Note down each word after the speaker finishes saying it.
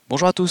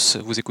Bonjour à tous,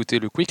 vous écoutez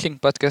le Quick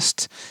Link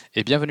Podcast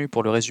et bienvenue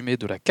pour le résumé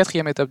de la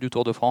 4e étape du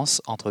Tour de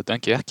France entre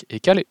Dunkerque et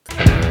Calais.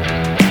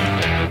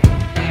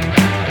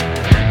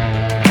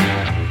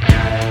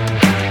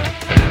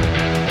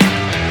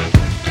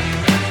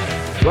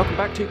 Welcome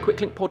back to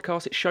Quick Link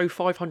Podcast. It's show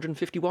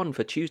 551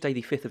 for Tuesday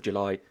the 5th of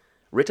July.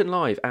 Written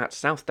live at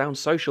Southdown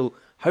Social,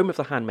 home of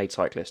the Handmade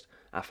Cyclist,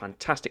 a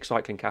fantastic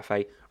cycling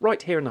cafe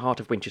right here in the heart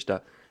of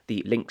Winchester.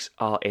 The links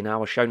are in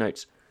our show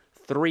notes.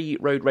 3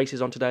 road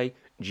races on today: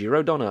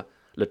 Giro Donne,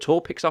 Le Tour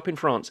picks up in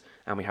France,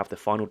 and we have the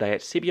final day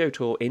at Sibiu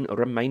Tour in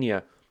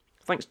Romania.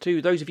 Thanks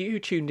to those of you who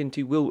tuned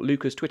into Will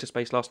Luca's Twitter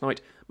space last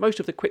night, most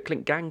of the Quick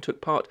Link gang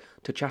took part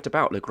to chat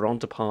about Le Grand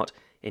Depart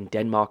in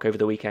Denmark over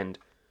the weekend.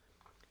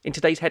 In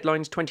today's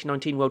headlines,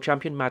 2019 World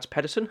Champion Mads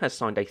Pedersen has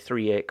signed a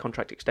 3-year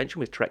contract extension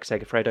with Trek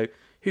Segafredo,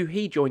 who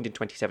he joined in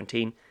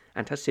 2017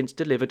 and has since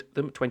delivered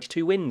them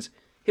 22 wins.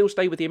 He'll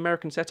stay with the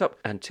American setup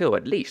until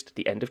at least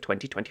the end of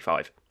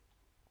 2025.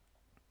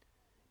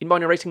 In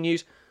minor racing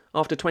news,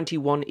 after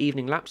 21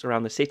 evening laps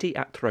around the city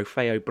at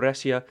Trofeo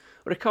Brescia,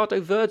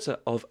 Riccardo Verza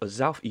of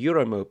Zalf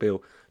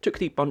Euromobil took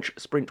the bunch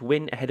sprint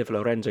win ahead of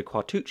Lorenzo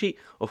Quartucci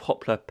of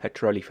Hopla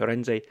Petroli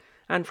Firenze,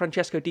 and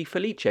Francesco Di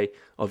Felice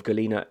of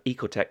Galena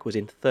Ecotech was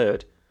in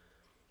third.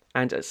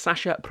 And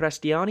Sacha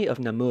Prestiani of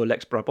Namur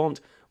Lex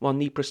Brabant won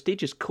the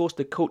prestigious Course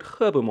de Côte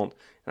Herbemont,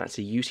 that's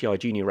a UCI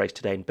junior race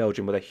today in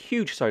Belgium, with a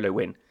huge solo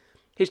win.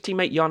 His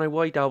teammate Jarno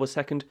Weidal was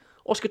second.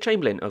 Oscar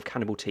Chamberlain of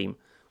Cannibal Team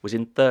was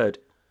in third.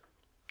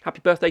 Happy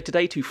birthday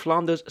today to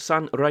Flanders,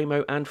 San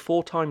Remo and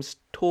 4-time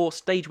Tour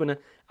stage winner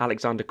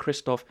Alexander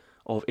Kristoff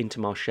of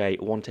Intermarché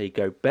Wanty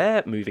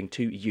Gobert, moving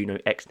to Uno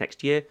X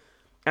next year,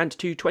 and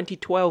to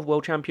 2012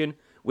 World Champion,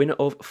 winner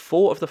of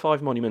 4 of the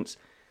 5 monuments.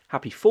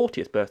 Happy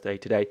 40th birthday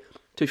today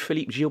to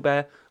Philippe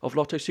Gilbert of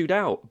Lotto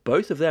Soudal,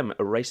 both of them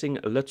are racing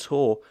Le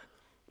Tour.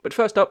 But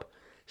first up,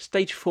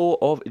 stage 4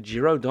 of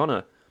Giro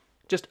Donne.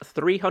 Just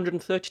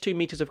 332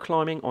 metres of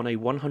climbing on a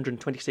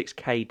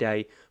 126k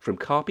day from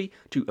Carpi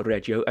to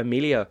Reggio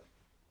Emilia.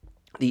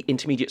 The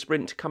intermediate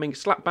sprint coming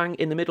slap bang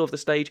in the middle of the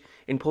stage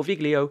in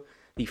Porviglio.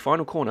 The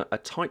final corner, a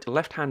tight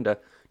left-hander,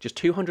 just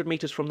 200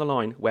 metres from the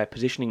line where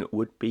positioning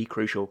would be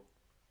crucial.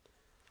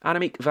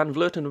 Annemiek van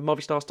Vleuten of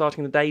Movistar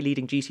starting the day,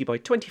 leading GC by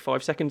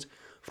 25 seconds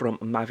from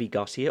Mavi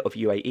Garcia of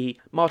UAE.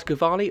 Marta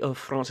Cavalli of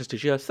Francis de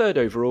Geur third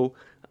overall,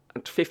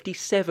 at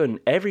 57,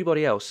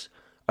 everybody else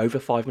over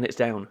 5 minutes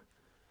down.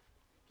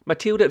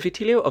 Matilda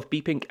Vitilio of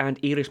Beepink and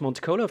Iris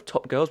Montecola of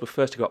Top Girls were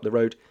first to go up the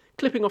road,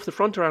 clipping off the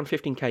front around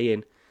 15k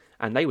in,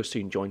 and they were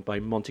soon joined by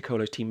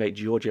Montecolo's teammate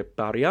Giorgia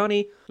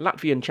Bariani,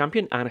 Latvian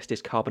champion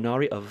Anastis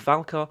Carbonari of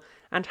Valcar,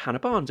 and Hannah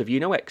Barnes of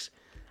Uno X.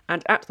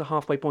 And at the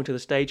halfway point of the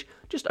stage,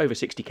 just over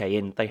 60k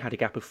in, they had a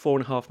gap of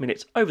 4.5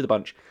 minutes over the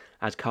bunch,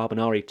 as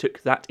Carbonari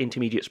took that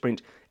intermediate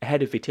sprint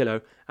ahead of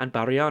Vitillo and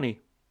Bariani.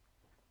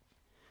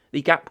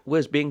 The gap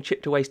was being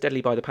chipped away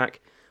steadily by the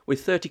pack.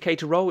 With 30k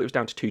to roll, it was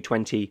down to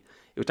 220.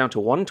 It was down to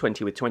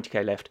 120 with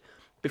 20k left,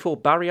 before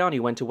Bariani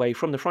went away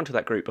from the front of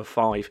that group of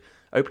 5,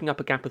 opening up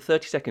a gap of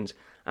 30 seconds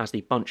as the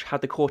bunch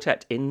had the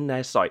quartet in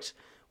their sights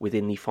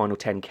within the final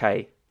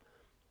 10k.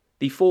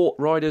 The 4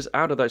 riders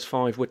out of those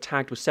 5 were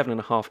tagged with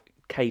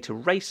 7.5k to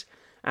race,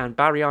 and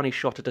Bariani's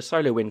shot at a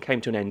solo win came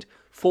to an end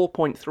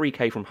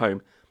 4.3k from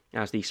home,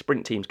 as the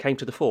sprint teams came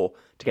to the fore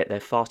to get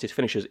their fastest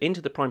finishers into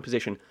the prime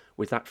position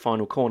with that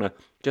final corner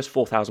just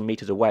 4,000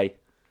 metres away.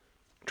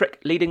 Trek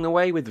leading the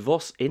way with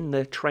Vos in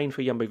the train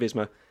for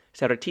Jumbo-Visma,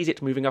 Sarah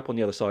Tizit moving up on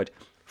the other side,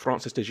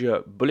 Francis de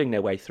Geur bullying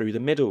their way through the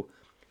middle.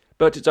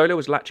 Bert Zola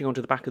was latching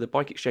onto the back of the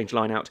bike exchange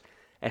line-out,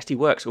 ST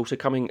Works also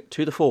coming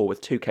to the fore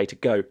with 2k to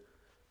go.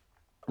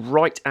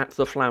 Right at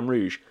the Flamme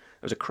Rouge,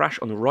 there was a crash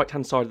on the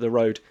right-hand side of the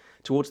road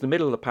towards the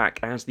middle of the pack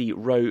as the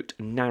road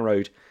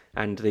narrowed,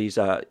 and these,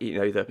 the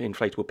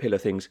inflatable pillar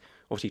things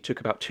obviously took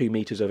about 2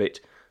 metres of it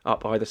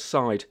up either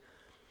side.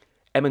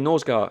 Emma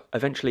Norsgaard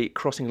eventually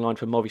crossing the line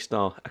for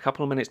Movistar, a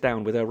couple of minutes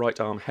down with her right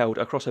arm held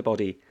across her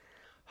body.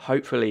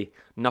 Hopefully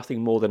nothing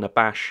more than a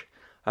bash,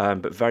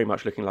 but very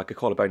much looking like a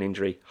collarbone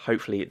injury.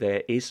 Hopefully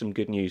there is some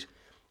good news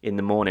in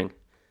the morning.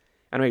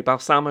 Anyway,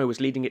 Balsamo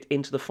was leading it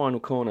into the final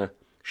corner.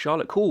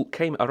 Charlotte Kool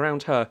came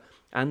around her,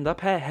 and the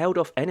pair held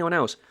off anyone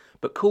else,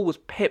 but Kool was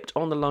pipped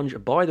on the lunge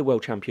by the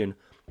world champion,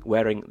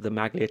 wearing the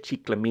Maglia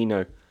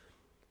Ciclamino.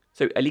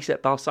 So Elisa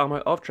Balsamo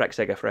of Trek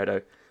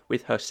Segafredo,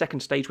 with her second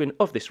stage win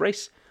of this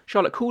race.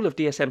 Charlotte Kool of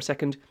DSM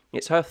second,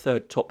 it's her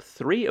third top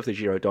 3 of the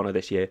Giro Donne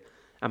this year,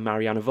 and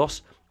Marianne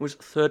Vos was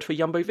third for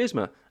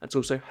Jumbo-Visma. It's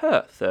also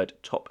her third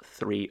top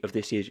 3 of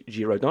this year's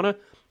Giro Donne,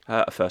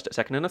 a first, a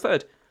second and a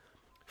third.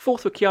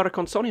 Fourth for Chiara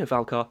Consoni of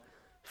Valcar,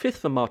 fifth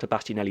for Marta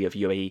Bastinelli of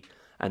UAE,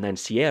 and then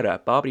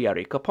Sierra,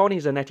 Barbieri,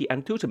 Copponi, Zanetti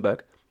and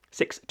Teutenberg,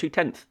 6th to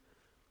 10th.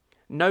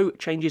 No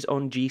changes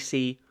on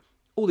GC,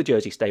 all the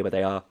jerseys stay where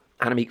they are.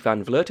 Annemiek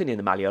van Vleuten in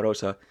the Maglia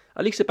Rosa,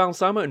 Elisa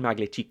Balsamo in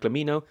Maglia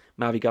Ciclamino,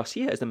 Mavi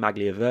Garcia as the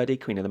Maglia Verde,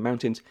 Queen of the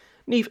Mountains,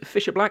 Niamh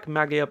Fisher-Black,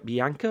 Maglia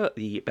Bianca,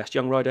 the best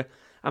young rider,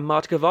 and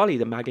Marta Cavalli,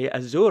 the Maglia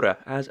Azzurra,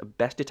 as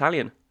best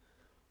Italian.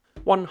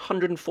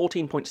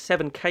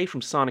 114.7k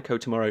from Sarnico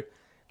tomorrow.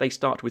 They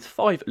start with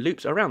 5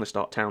 loops around the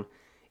start town.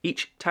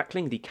 each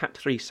tackling the Cat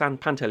 3 San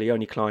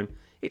Pantaleone climb.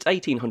 It's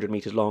 1,800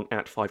 metres long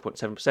at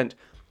 5.7%,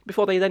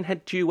 before they then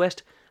head due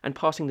west and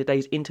passing the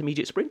day's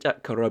intermediate sprint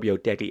at Corobio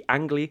degli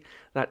Angli,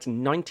 that's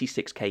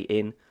 96k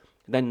in.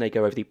 Then they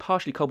go over the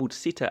partially cobbled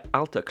Città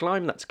Alta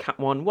climb, that's Cat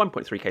 1,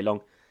 1.3k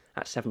long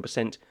at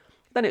 7%.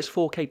 Then it's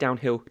 4k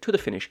downhill to the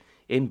finish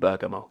in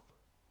Bergamo.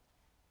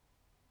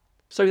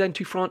 So then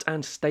to France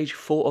and stage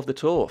 4 of the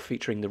Tour,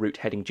 featuring the route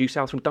heading due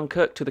south from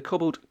Dunkirk to the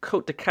cobbled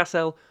Côte de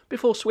Cassel,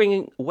 before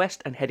swinging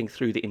west and heading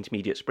through the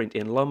intermediate sprint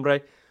in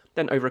Lombre,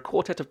 then over a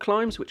quartet of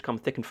climbs which come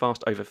thick and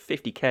fast over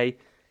 50k,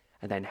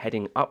 and then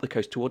heading up the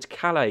coast towards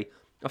Calais.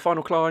 A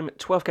final climb,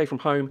 12k from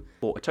home,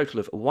 for a total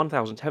of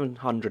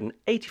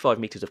 1,785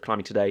 metres of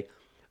climbing today.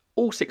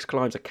 All 6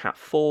 climbs are Cat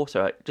 4,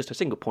 so just a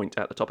single point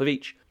at the top of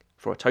each,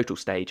 for a total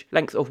stage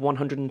length of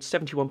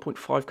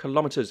 171.5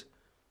 kilometres.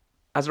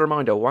 As a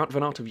reminder, Wout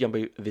van Aert of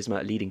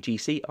Jumbo-Visma leading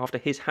GC after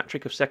his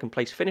hat-trick of second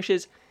place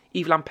finishes,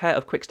 Yves Lampaert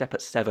of Quick-Step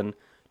at 7,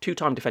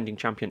 two-time defending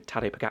champion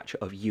Tadej Pogacar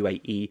of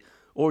UAE,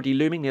 already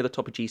looming near the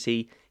top of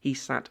GC, he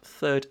sat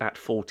third at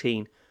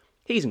 14.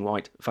 He's in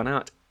white, Van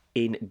Aert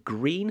in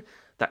green,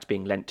 that's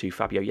being lent to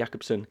Fabio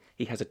Jakobsen.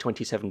 He has a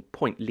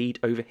 27-point lead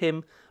over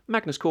him.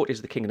 Magnus Cort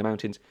is the king of the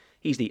mountains.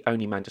 He's the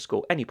only man to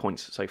score any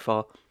points so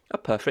far, a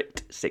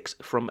perfect 6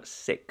 from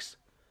 6.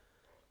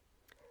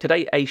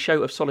 Today, a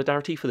show of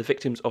solidarity for the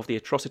victims of the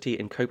atrocity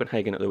in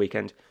Copenhagen at the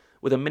weekend,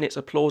 with a minute's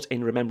applause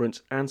in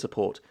remembrance and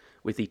support,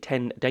 with the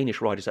 10 Danish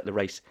riders at the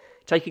race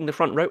taking the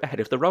front row ahead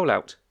of the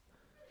rollout.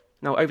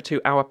 Now over to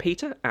our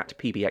Peter at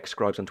PBX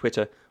Scribes on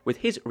Twitter with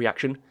his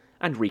reaction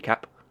and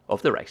recap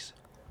of the race.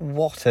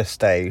 What a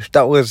stage.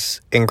 That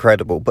was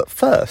incredible. But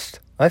first,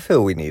 I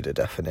feel we need a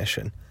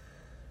definition.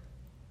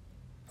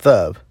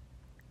 Verb.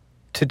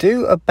 To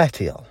do a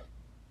betial.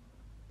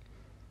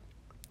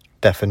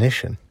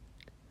 Definition.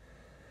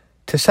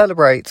 To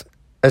celebrate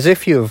as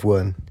if you have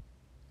won,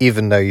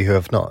 even though you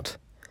have not,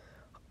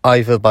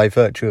 either by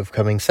virtue of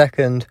coming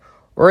second,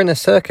 or in a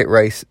circuit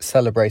race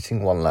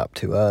celebrating one lap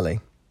too early.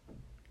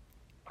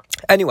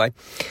 Anyway,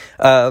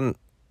 it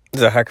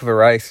was a heck of a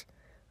race.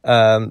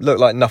 Looked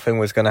like nothing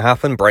was going to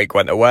happen. Break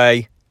went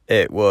away.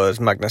 It was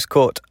Magnus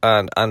Cort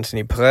and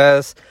Anthony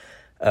Perez.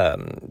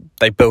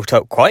 They built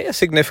up quite a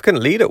significant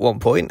lead at one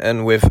point,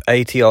 and with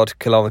 80 odd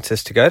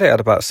kilometres to go, they had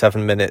about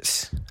 7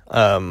 minutes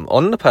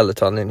on the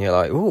peloton, and you're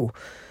like, ooh,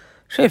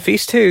 if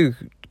these two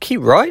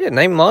keep riding,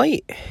 they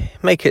might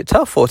make it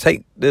tough or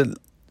take the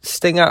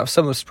sting out of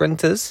some of the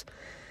sprinters,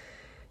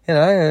 you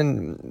know,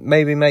 and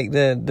maybe make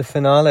the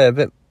finale a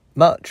bit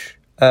much.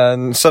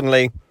 And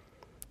suddenly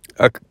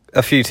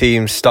a few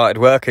teams started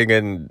working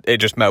and it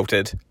just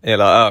melted. You're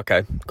like, oh,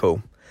 okay,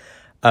 cool.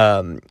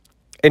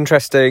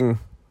 Interesting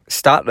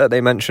stat that they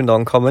mentioned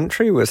on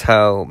commentary was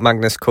how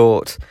Magnus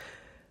Cort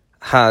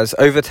has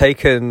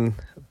overtaken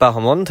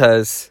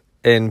Bahamontes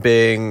in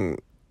being,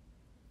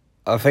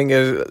 I think,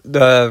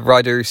 the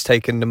rider who's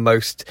taken the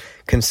most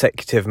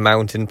consecutive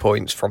mountain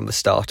points from the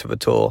start of a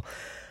tour.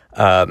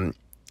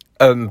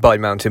 By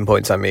mountain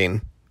points, I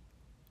mean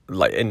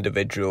like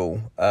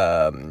individual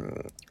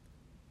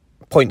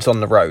points on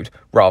the road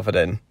rather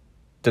than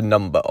the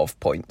number of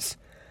points.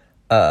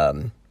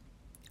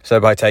 So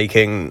by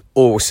taking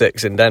all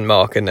 6 in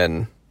Denmark and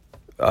then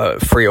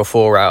 3 or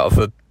 4 out of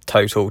a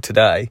total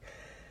today,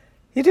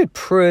 he did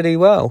pretty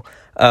well.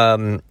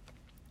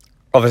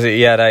 Obviously,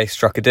 yeah, they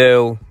struck a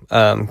deal.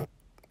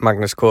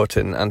 Magnus Cort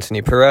and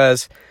Anthony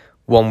Perez.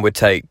 One would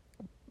take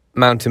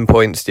mountain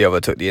points, the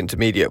other took the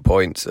intermediate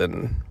points,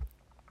 and,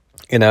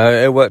 you know,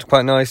 it worked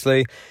quite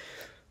nicely.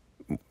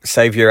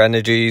 Save your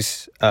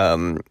energies.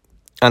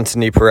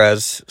 Anthony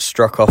Perez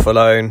struck off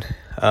alone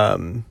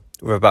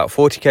with about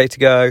 40k to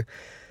go.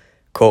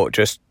 Cort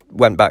just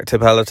went back to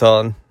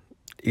peloton.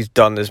 He's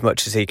done as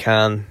much as he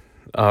can.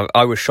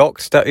 I was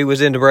shocked that he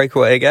was in the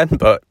breakaway again,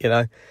 but, you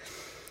know,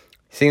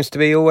 he seems to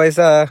be always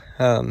there.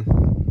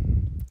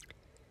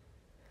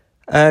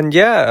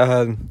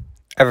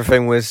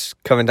 Everything was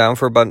coming down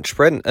for a bunch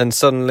sprint, and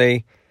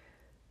suddenly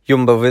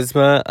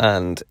Jumbo-Visma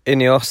and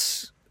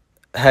Ineos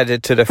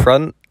headed to the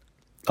front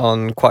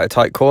on quite a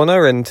tight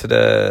corner into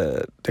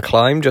the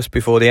climb just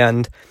before the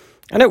end.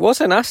 And it was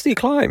a nasty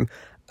climb.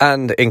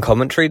 And in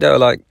commentary, they were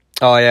like,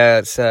 oh yeah,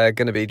 it's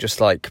going to be just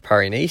like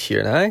Paris-Nice,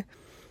 you know.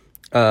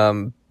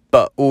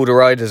 But all the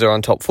riders are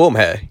on top form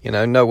here. You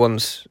know, no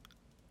one's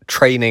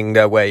training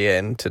their way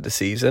into the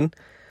season.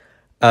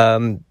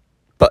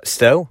 But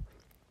still,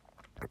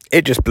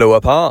 it just blew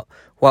apart.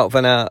 Wout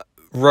van Aert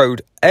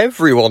rode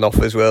everyone off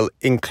as well,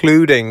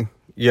 including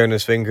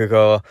Jonas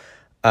Vingegaard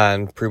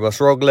and Primož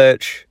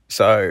Roglic.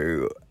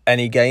 So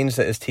any gains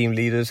that his team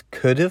leaders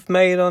could have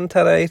made on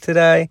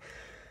today,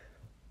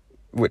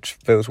 which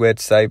feels weird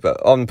to say, but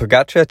on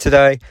Pogacar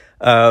today,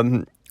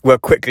 were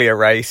quickly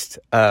erased.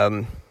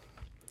 But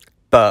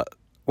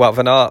Wout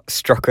van Aert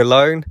struck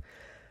alone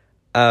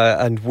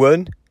and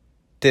won.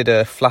 Did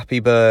a Flappy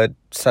Bird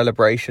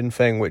celebration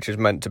thing, which is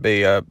meant to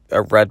be a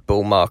Red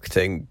Bull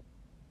marketing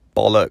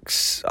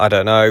bollocks. I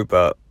don't know,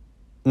 but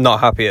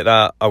not happy at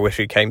that. I wish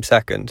he came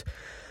second.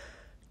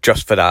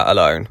 Just for that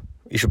alone.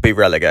 He should be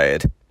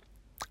relegated.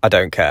 I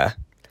don't care.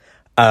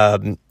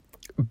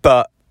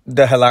 But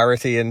the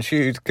hilarity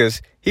ensued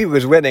because he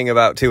was winning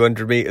about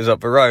 200 metres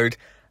up the road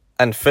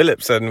and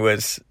Philipsen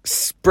was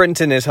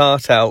sprinting his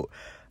heart out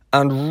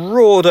and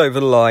roared over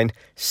the line,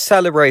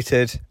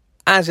 celebrated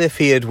as if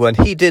he had won.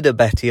 He did a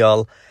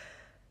Bettiol.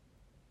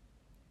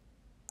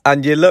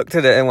 And you looked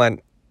at it and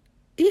went,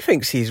 he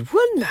thinks he's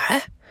won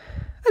there?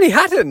 And he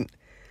hadn't.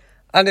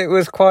 And it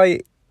was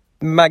quite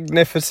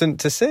magnificent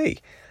to see.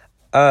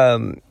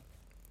 So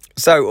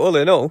all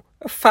in all,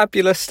 a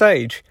fabulous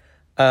stage.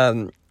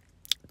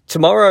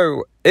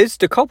 Tomorrow is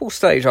the cobble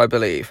stage, I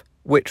believe,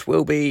 which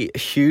will be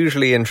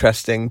hugely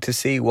interesting to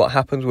see what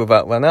happens with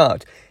Wout van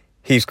Aert.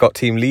 He's got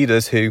team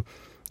leaders who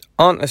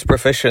aren't as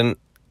proficient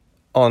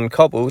on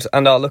cobbles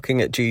and are looking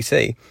at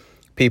GC.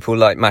 People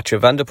like Mathieu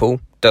van der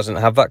Poel doesn't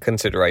have that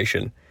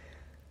consideration.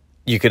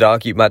 You could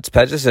argue Mads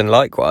Pedersen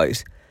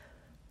likewise.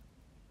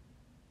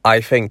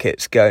 I think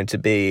it's going to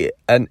be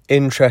an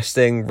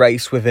interesting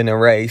race within a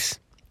race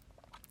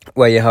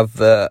where you have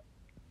the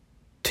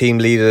team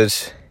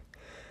leaders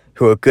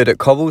who are good at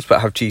cobbles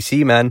but have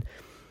GC men,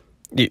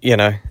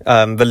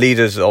 the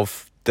leaders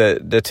of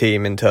the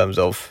team in terms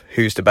of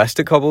who's the best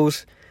at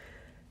cobbles.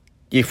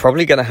 You're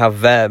probably going to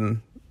have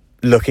them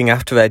looking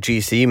after their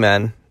GC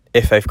men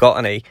if they've got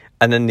any,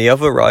 and then the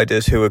other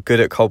riders who are good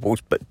at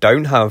cobbles but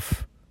don't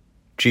have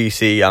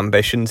GC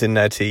ambitions in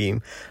their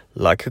team,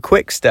 like a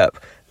Quick Step,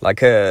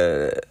 like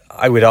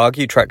I would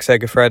argue Trek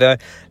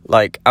Segafredo,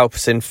 like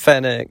Alpecin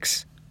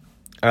Fenix.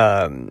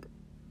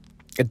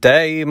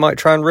 They might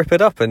try and rip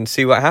it up and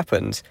see what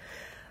happens.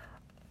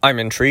 I'm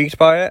intrigued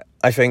by it.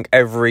 I think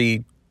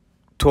every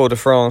Tour de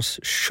France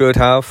should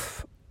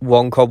have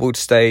one cobbled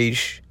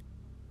stage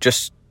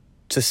just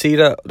to see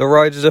that the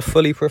riders are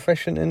fully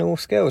proficient in all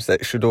skills.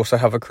 That should also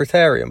have a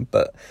criterium,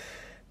 but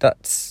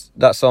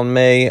that's on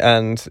me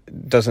and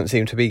doesn't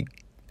seem to be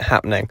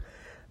happening.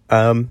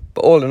 But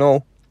all in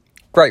all,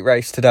 great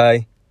race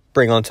today.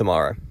 Bring on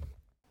tomorrow.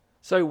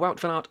 So Wout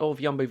van Aert of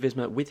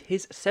Jumbo-Visma with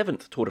his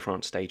 7th Tour de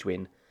France stage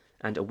win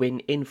and a win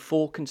in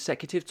 4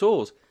 consecutive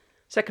tours.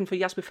 Second for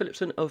Jasper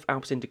Philipsen of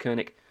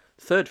Alpecin-Deceuninck.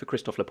 Third for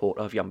Christophe Laporte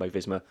of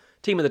Jumbo-Visma.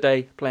 Team of the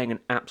day playing an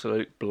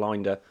absolute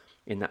blinder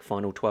in that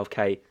final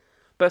 12k.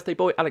 Birthday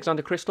boy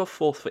Alexander Kristoff,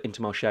 4th for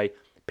Intermarché.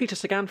 Peter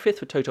Sagan, 5th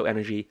for Total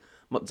Energy.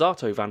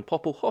 Mozzato, Van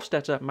Poppel,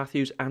 Hofstetter,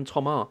 Matthews and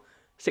Thomas,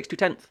 6th to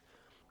 10th.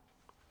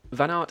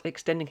 Van Aert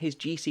extending his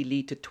GC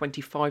lead to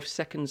 25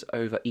 seconds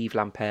over Yves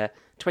Lampaert.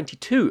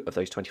 22 of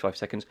those 25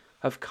 seconds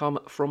have come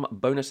from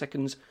bonus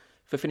seconds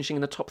for finishing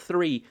in the top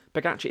 3.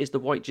 Pogacar is the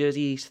white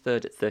jersey, he's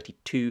third at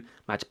 32,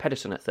 Mads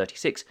Pedersen at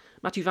 36,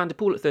 Mathieu van der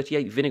Poel at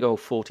 38, Vinegal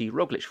 40,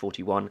 Roglic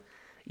 41,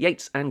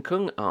 Yates and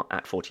Kung are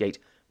at 48,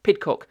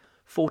 Pidcock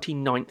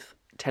 49th,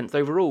 10th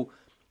overall.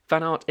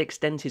 Van Aert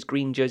extends his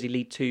green jersey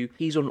lead to,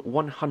 he's on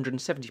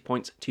 170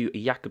 points to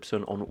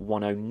Jakobsen on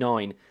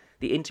 109.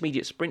 The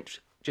intermediate sprint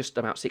just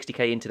about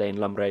 60k in today in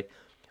Lumbre.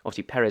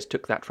 Obviously, Perez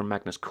took that from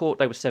Magnus Cort.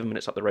 They were 7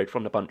 minutes up the road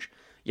from the bunch.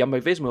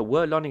 Jumbo-Visma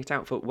were lining it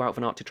out for Wout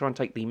van Aert to try and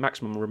take the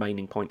maximum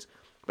remaining points,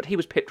 but he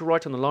was pipped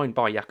right on the line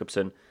by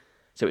Jakobsen.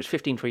 So it was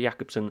 15 for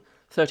Jakobsen,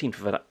 13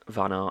 for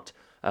Van Aert,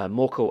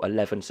 Morkel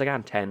 11,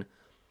 Sagan 10,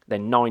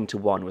 then 9 to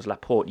 1 was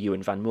Laporte,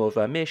 Ewan, Van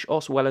Moerver, Misch,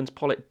 Os, Wellens,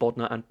 Pollitt,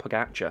 Bodnar and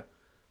Pogacar.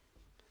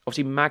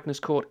 Obviously, Magnus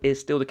Cort is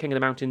still the king of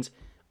the mountains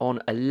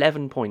on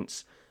 11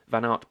 points.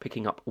 Van Aert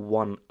picking up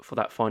 1 for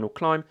that final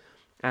climb.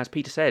 As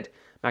Peter said,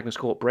 Magnus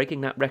Cort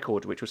breaking that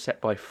record which was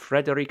set by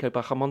Federico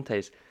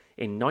Bahamontes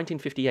in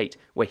 1958,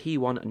 where he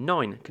won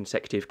 9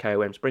 consecutive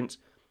KOM sprints.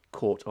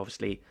 Cort,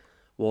 obviously,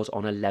 was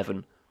on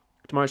 11.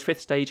 Tomorrow's 5th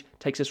stage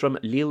takes us from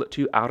Lille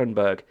to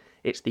Arenberg.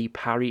 It's the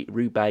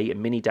Paris-Roubaix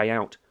mini day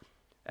out.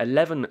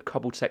 11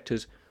 cobbled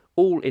sectors,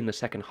 all in the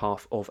second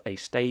half of a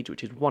stage,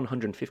 which is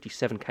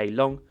 157k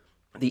long.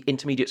 The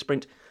intermediate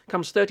sprint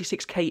comes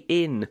 36k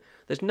in.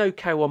 There's no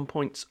KO1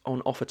 points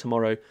on offer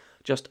tomorrow,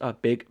 just a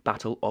big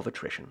battle of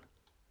attrition.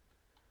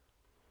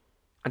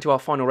 And to our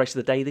final race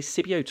of the day, the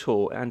Sibio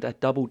Tour, and a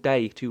double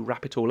day to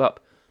wrap it all up.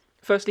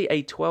 Firstly,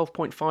 a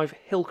 12.5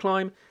 hill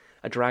climb,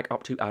 a drag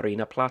up to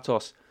Arena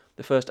Platos.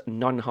 The first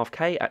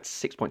 9.5k at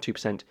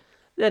 6.2%,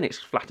 then it's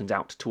flattened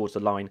out towards the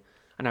line,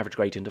 an average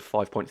gradient of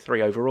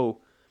 5.3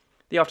 overall.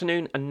 The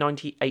afternoon, a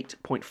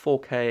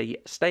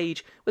 98.4k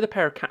stage with a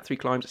pair of Cat 3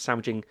 climbs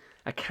sandwiching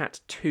a Cat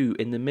 2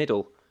 in the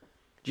middle.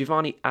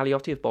 Giovanni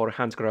Aliotti of Bora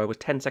Hansgrohe was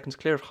 10 seconds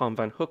clear of Harm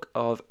van Hoek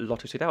of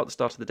Lotto Soudal at the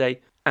start of the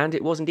day, and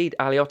it was indeed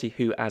Aliotti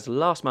who, as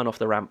last man off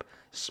the ramp,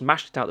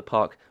 smashed it out the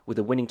park with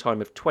a winning time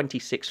of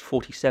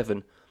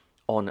 26.47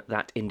 on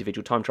that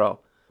individual time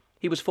trial.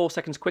 He was 4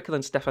 seconds quicker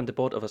than Stefan de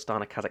Bod of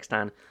Astana,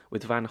 Kazakhstan,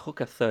 with Van Hoek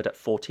third at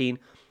 14,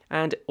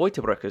 and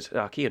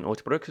Kian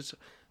Uiterbroekers,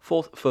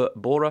 4th for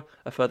Bora,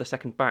 a further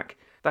second back.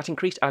 That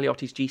increased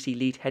Aliotti's GC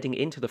lead heading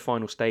into the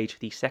final stage,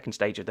 the second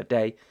stage of the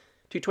day,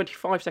 to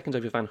 25 seconds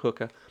over Van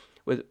Hoek.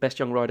 With best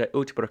young rider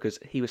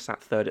Uiterbroekers, he was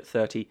sat third at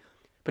 30,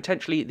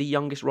 potentially the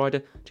youngest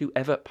rider to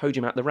ever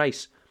podium at the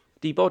race.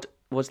 De Bod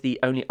was the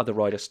only other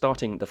rider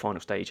starting the final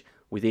stage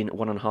within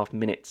 1.5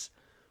 minutes.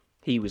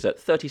 He was at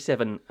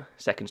 37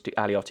 seconds to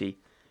Aliotti,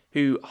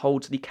 who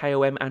holds the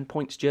KOM and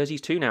points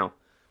jerseys too now.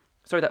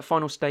 So that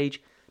final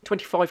stage,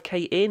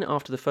 25k in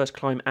after the first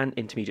climb and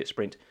intermediate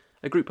sprint,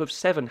 a group of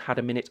 7 had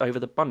a minute over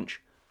the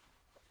bunch.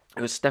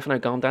 It was Stefano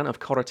Gandan of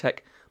Korotec,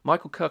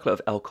 Michael Kirkler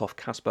of Elkhoff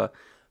Kasper,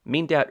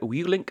 Mindat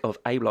Wulink of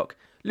A-Block,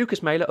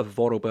 Lucas Mailer of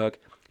Vorarlberg,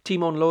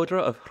 Timon Lodra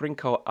of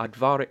Hrinkar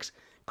Advarix,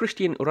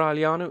 Cristian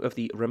Uraliano of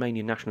the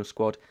Romanian national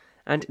squad,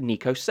 and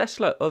Nico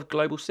Sessler of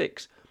Global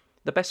 6.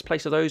 The best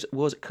place of those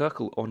was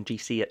Kirkel on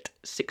GC at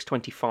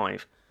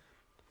 6.25.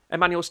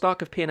 Emmanuel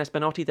Stark of PNS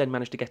Benotti then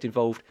managed to get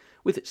involved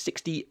with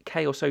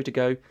 60k or so to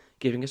go,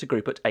 giving us a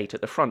group at 8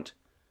 at the front.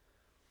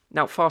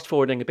 Now fast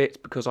forwarding a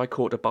bit because I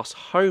caught a bus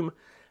home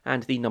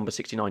and the number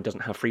 69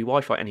 doesn't have free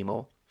Wi-Fi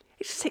anymore.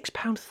 It's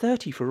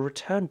 £6.30 for a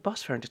return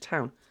bus fare into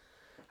town.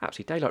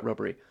 Absolute daylight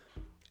robbery.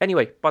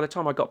 Anyway, by the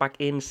time I got back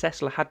in,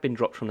 Sessler had been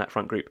dropped from that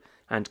front group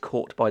and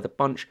caught by the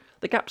bunch,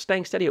 the gap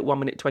staying steady at 1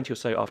 minute 20 or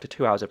so after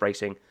 2 hours of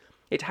racing.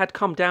 It had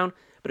come down,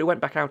 but it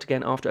went back out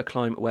again after a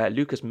climb where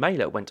Lucas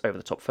Mailer went over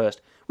the top first,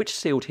 which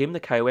sealed him the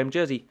KOM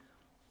jersey.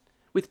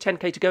 With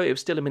 10k to go, it was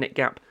still a minute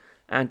gap,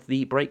 and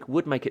the break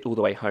would make it all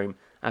the way home,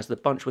 as the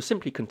bunch were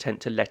simply content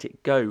to let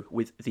it go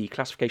with the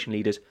classification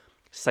leaders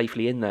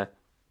safely in there.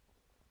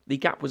 The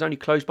gap was only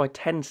closed by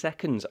 10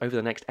 seconds over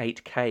the next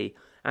 8k,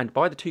 and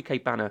by the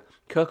 2k banner,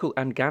 Kirkel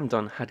and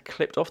Gandan had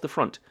clipped off the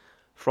front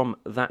from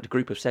that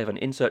group of 7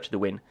 in search of the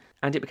win,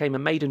 and it became a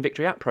maiden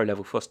victory at pro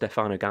level for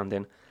Stefano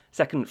Gandan,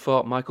 second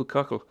for Michael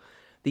Kirkel.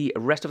 The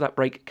rest of that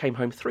break came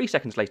home 3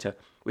 seconds later,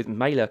 with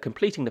Mailer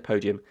completing the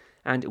podium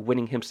and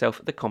winning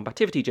himself the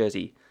combativity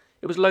jersey.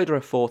 It was Lodra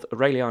 4th,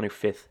 Aureliano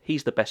 5th,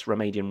 he's the best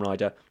Romanian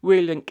rider,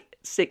 Wierlink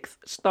 6th,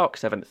 Stark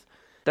 7th.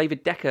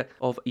 David Decker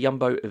of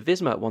Jumbo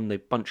Visma won the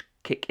bunch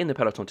kick in the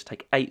peloton to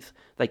take 8th.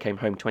 They came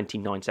home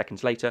 29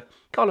 seconds later.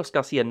 Carlos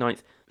Garcia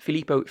 9th,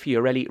 Filippo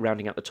Fiorelli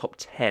rounding out the top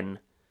 10.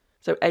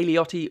 So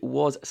Eliotti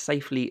was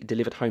safely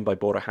delivered home by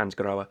Bora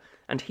Hansgrohe,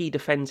 and he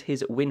defends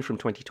his win from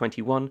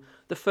 2021,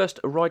 the first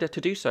rider to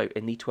do so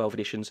in the 12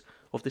 editions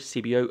of the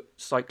CBO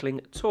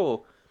Cycling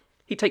Tour.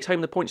 He takes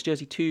home the points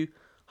jersey too.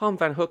 Harm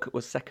van Hoek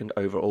was second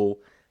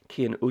overall,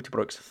 Kian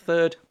Utebrooks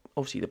third,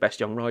 obviously the best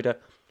young rider.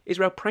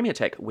 Israel Premier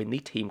Tech win the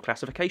team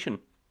classification.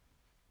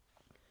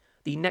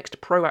 The next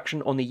pro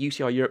action on the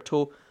UCI Europe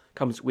Tour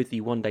comes with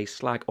the one-day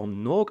slag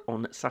on Norg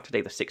on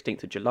Saturday the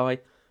 16th of July.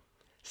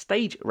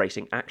 Stage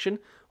racing action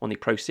on the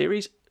Pro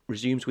Series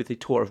resumes with the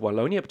Tour of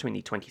Wallonia between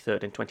the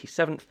 23rd and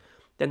 27th.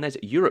 Then there's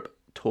Europe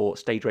Tour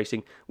stage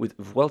racing with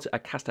Vuelta a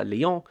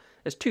Castellón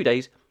as 2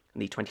 days, on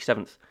the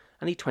 27th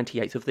and the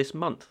 28th of this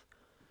month.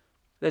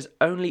 There's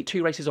only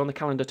 2 races on the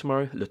calendar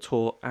tomorrow, Le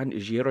Tour and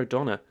Giro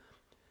Donne.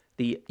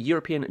 The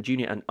European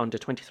Junior and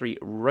Under-23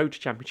 Road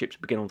Championships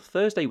begin on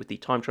Thursday with the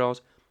time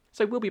trials,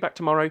 so we'll be back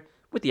tomorrow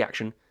with the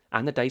action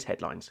and the day's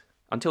headlines.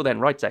 Until then,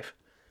 ride safe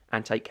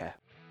and take care.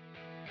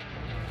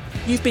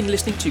 You've been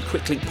listening to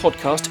Quicklink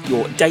Podcast,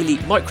 your daily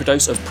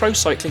microdose of pro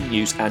cycling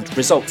news and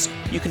results.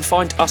 You can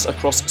find us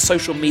across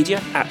social media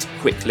at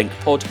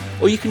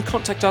QuicklinkPod, or you can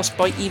contact us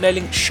by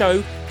emailing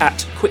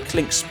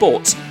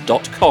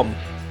show@quicklinksports.com.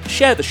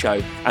 Share the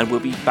show, and we'll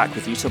be back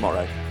with you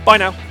tomorrow. Bye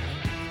now.